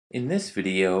In this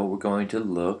video, we're going to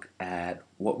look at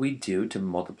what we do to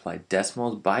multiply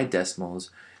decimals by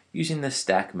decimals using the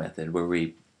stack method where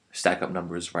we stack up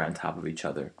numbers right on top of each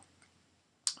other.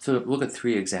 So look at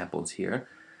three examples here.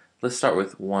 Let's start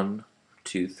with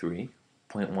 123,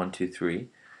 0.123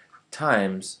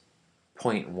 times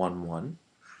 0.11,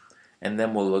 and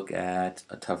then we'll look at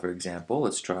a tougher example.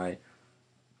 Let's try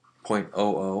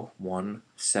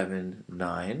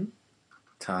 0.00179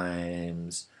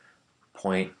 times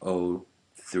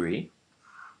 0.03,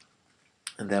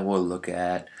 and then we'll look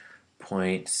at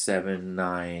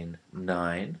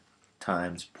 0.799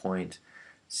 times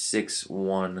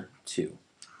 0.612.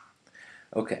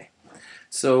 Okay,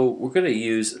 so we're going to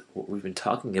use what we've been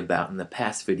talking about in the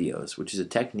past videos, which is a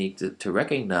technique to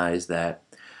recognize that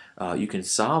you can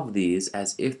solve these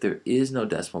as if there is no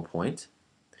decimal point,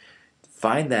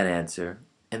 find that answer,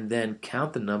 and then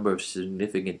count the number of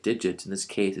significant digits. In this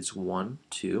case, it's 1,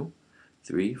 2,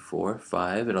 3, 4,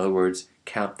 5. In other words,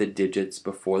 count the digits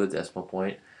before the decimal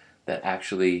point that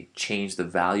actually change the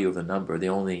value of the number. The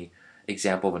only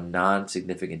example of a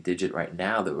non-significant digit right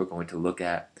now that we're going to look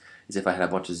at is if I had a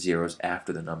bunch of zeros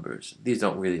after the numbers. These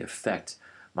don't really affect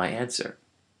my answer,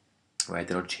 right?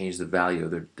 They don't change the value.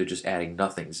 They're just adding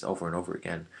nothings over and over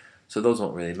again. So those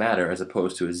won't really matter, as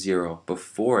opposed to a zero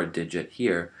before a digit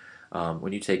here.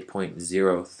 When you take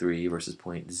 0.03 versus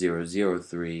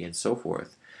 0.003 and so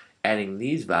forth, adding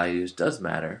these values does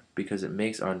matter because it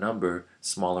makes our number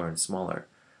smaller and smaller.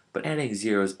 But adding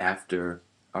zeros after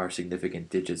our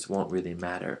significant digits won't really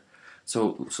matter.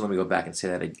 So let me go back and say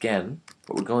that again.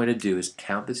 What we're going to do is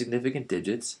count the significant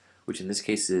digits, which in this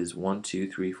case is 1,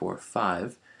 2, 3, 4,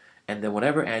 5, and then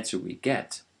whatever answer we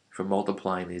get from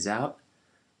multiplying these out,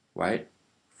 right,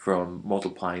 from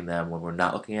multiplying them when we're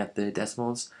not looking at the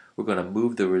decimals, we're going to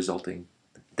move the resulting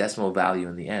decimal value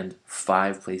in the end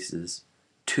 5 places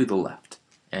to the left.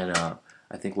 And I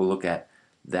think we'll look at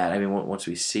that. I mean, once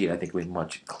we see it, I think it'll be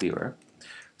much clearer.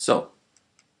 So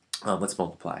let's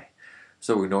multiply.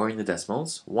 So we're ignoring the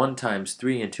decimals. 1 times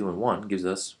 3 and 2 and 1 gives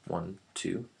us 1,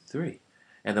 2, 3.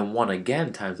 And then 1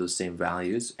 again times those same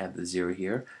values, add the 0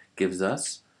 here, gives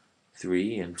us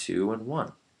 3 and 2 and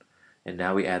 1. And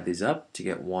now we add these up to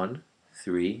get 1,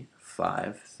 3,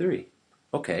 5, 3.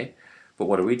 Okay, but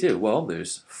what do? Well,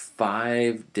 there's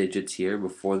 5 digits here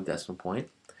before the decimal point.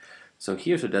 So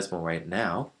here's a decimal right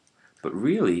now, but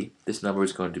really this number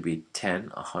is going to be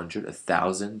 10, 100,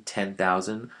 1,000,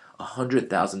 10,000,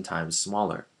 100,000 times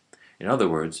smaller. In other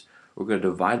words, we're going to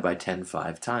divide by 10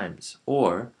 5 times,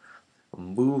 or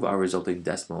move our resulting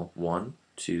decimal 1,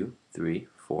 2, 3,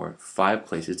 4, 5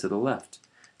 places to the left.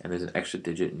 And there's an extra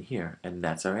digit in here, and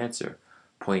that's our answer,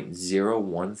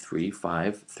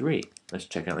 0.01353. Let's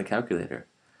check it on the calculator.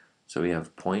 So we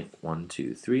have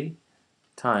 0.123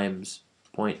 times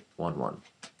 0.11.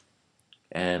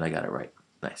 And I got it right.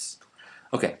 Nice.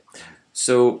 Okay,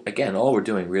 so again, all we're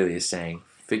doing really is saying,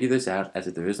 figure this out as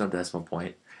if there is no decimal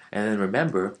point, and then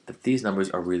remember that these numbers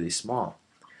are really small.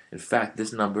 In fact,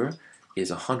 this number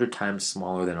is 100 times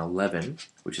smaller than 11,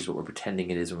 which is what we're pretending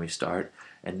it is when we start,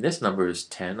 and this number is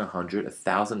 10, 100,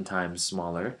 1,000 times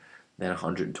smaller than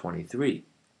 123,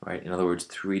 right? In other words,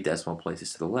 3 decimal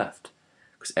places to the left,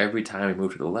 because every time we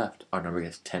move to the left, our number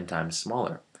gets 10 times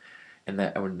smaller. And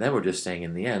then we're just saying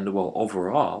in the end, well,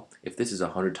 overall, if this is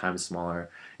 100 times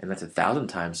smaller and that's 1,000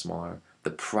 times smaller,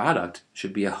 the product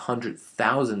should be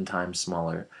 100,000 times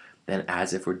smaller than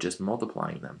as if we're just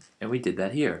multiplying them. And we did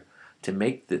that here. To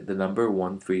make the number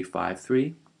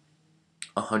 1353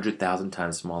 100,000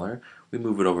 times smaller, we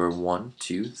move it over 1,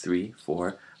 2, 3,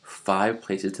 4, 5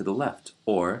 places to the left,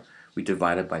 or we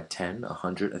divide it by 10,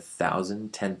 100,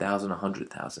 1,000, 10,000,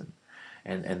 100,000.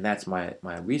 And that's my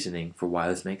reasoning for why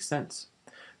this makes sense.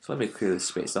 So let me clear this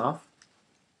space off.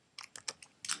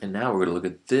 And now we're going to look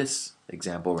at this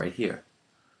example right here.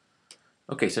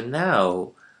 Okay, so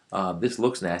now this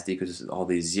looks nasty because there's all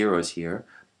these zeros here,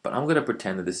 but I'm going to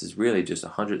pretend that this is really just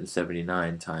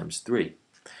 179 times 3.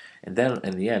 And then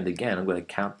in the end, again, I'm going to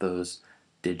count those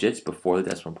digits before the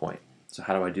decimal point. So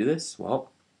how do I do this? Well,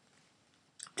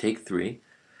 take 3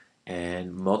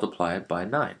 and multiply it by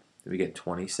 9. We get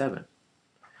 27.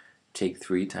 Take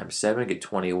 3 times 7, get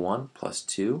 21, plus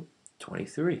 2,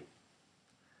 23.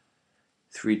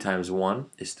 3 times 1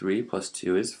 is 3, plus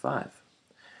 2 is 5.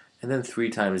 And then 3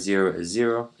 times 0 is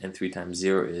 0, and 3 times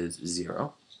 0 is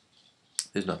 0.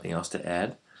 There's nothing else to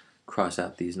add. Cross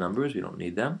out these numbers, we don't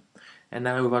need them. And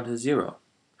now we move on to 0.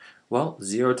 Well,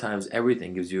 0 times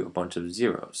everything gives you a bunch of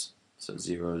zeros. So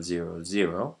 0, 0,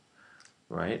 0,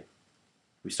 right?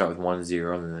 We start with 1,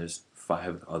 0, and then there's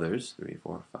 5 others, 3,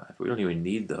 4, 5. We don't even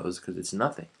need those because it's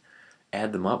nothing.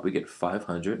 Add them up, we get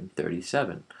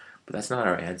 537. But that's not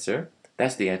our answer.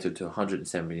 That's the answer to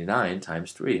 179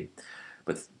 times 3.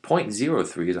 But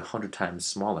 0.03 is 100 times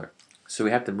smaller. So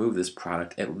we have to move this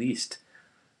product at least,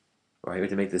 right? We have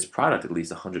to make this product at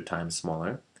least 100 times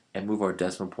smaller and move our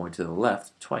decimal point to the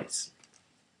left twice.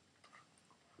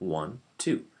 1,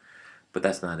 2. But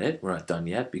that's not it. We're not done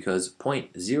yet because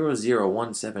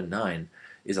 0.00179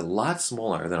 is a lot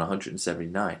smaller than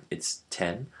 179. It's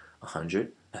 10,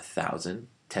 100, 1,000,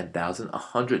 10,000,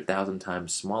 100,000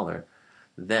 times smaller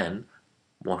than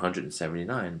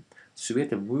 179. So we have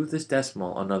to move this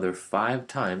decimal another 5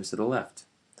 times to the left.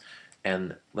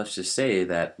 And let's just say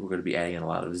that we're going to be adding in a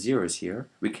lot of zeros here.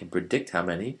 We can predict how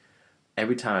many.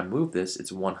 Every time I move this,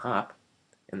 it's 1 hop.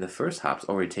 And the first hop's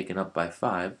already taken up by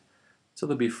 5. So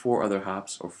there'll be 4 other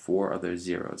hops or 4 other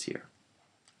zeros here.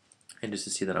 And just to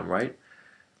see that I'm right,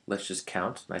 let's just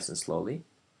count nice and slowly.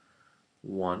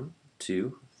 1,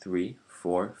 2, 3,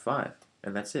 4, 5.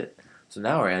 And that's it. So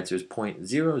now our answer is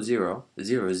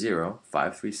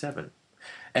 0.0000537.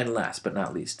 And last but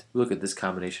not least, look at this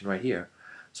combination right here.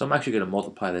 So I'm actually going to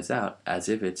multiply this out as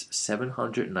if it's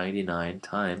 799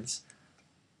 times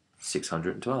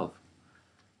 612.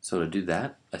 So to do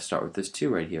that, I start with this 2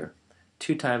 right here.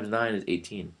 2 times 9 is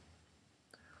 18.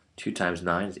 2 times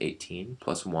 9 is 18,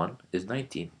 plus 1 is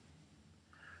 19.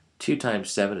 2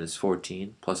 times 7 is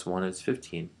 14, plus 1 is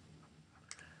 15.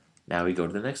 Now we go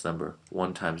to the next number.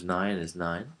 1 times 9 is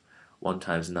 9, 1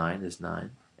 times 9 is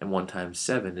 9, and 1 times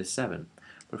 7 is 7.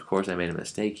 But of course I made a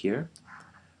mistake here.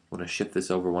 I'm going to shift this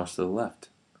over once to the left.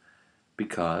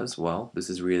 Because, well, this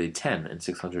is really 10 and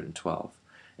 612.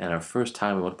 And our first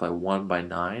time we multiply 1 by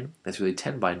 9, that's really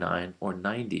 10 by 9, or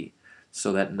 90.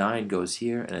 So that 9 goes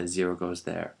here and a 0 goes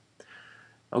there.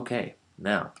 Okay,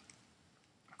 now,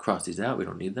 cross these out, we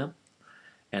don't need them.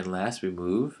 And last we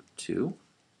move to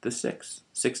the 6.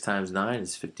 6 times 9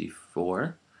 is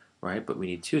 54, right? But we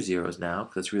need 2 zeros now,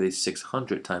 because that's really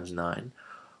 600 times 9,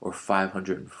 or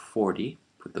 540.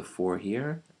 Put the 4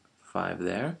 here, 5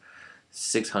 there.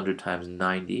 600 times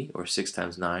 90, or 6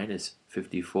 times 9 is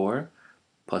 54,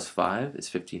 plus 5 is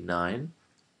 59.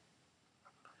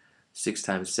 6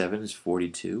 times 7 is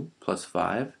 42, plus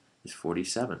 5 is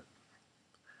 47.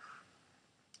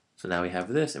 So now we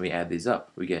have this, and we add these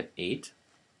up. We get 8.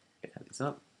 Add these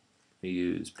up. We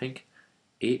use pink.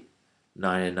 8.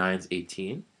 9 and 9 is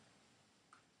 18.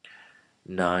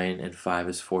 9 and 5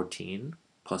 is 14.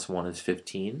 Plus 1 is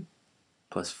 15.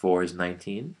 Plus 4 is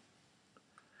 19.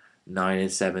 9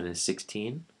 and 7 is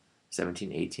 16.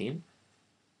 17, 18.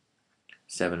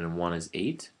 7 and 1 is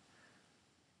 8.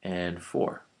 And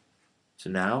 4. So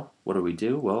now, what do we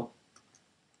do? Well,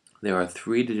 there are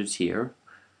 3 digits here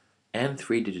and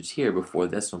 3 digits here before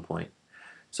the decimal point.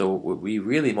 So we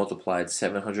really multiplied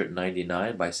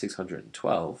 799 by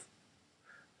 612.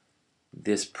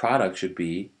 This product should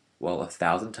be, well,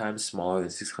 1,000 times smaller than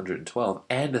 612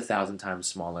 and 1,000 times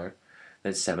smaller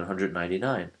than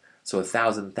 799. So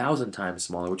 1,000,000 times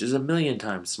smaller, which is 1,000,000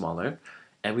 times smaller,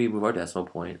 and we move our decimal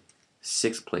point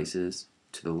 6 places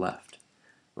to the left.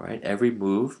 Right? Every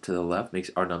move to the left makes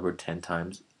our number 10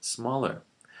 times smaller.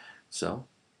 So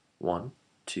 1,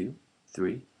 2,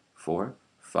 3, 4,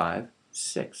 5,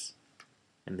 6.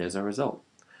 And there's our result.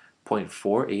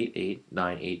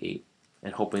 0.488988.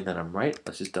 And hoping that I'm right,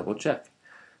 let's just double check.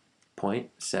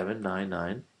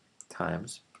 0.799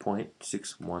 times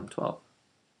 0.6112.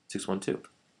 612.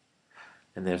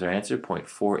 And there's our answer,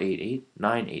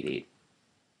 0.488988.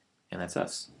 And that's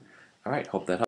us. All right, hope that helps.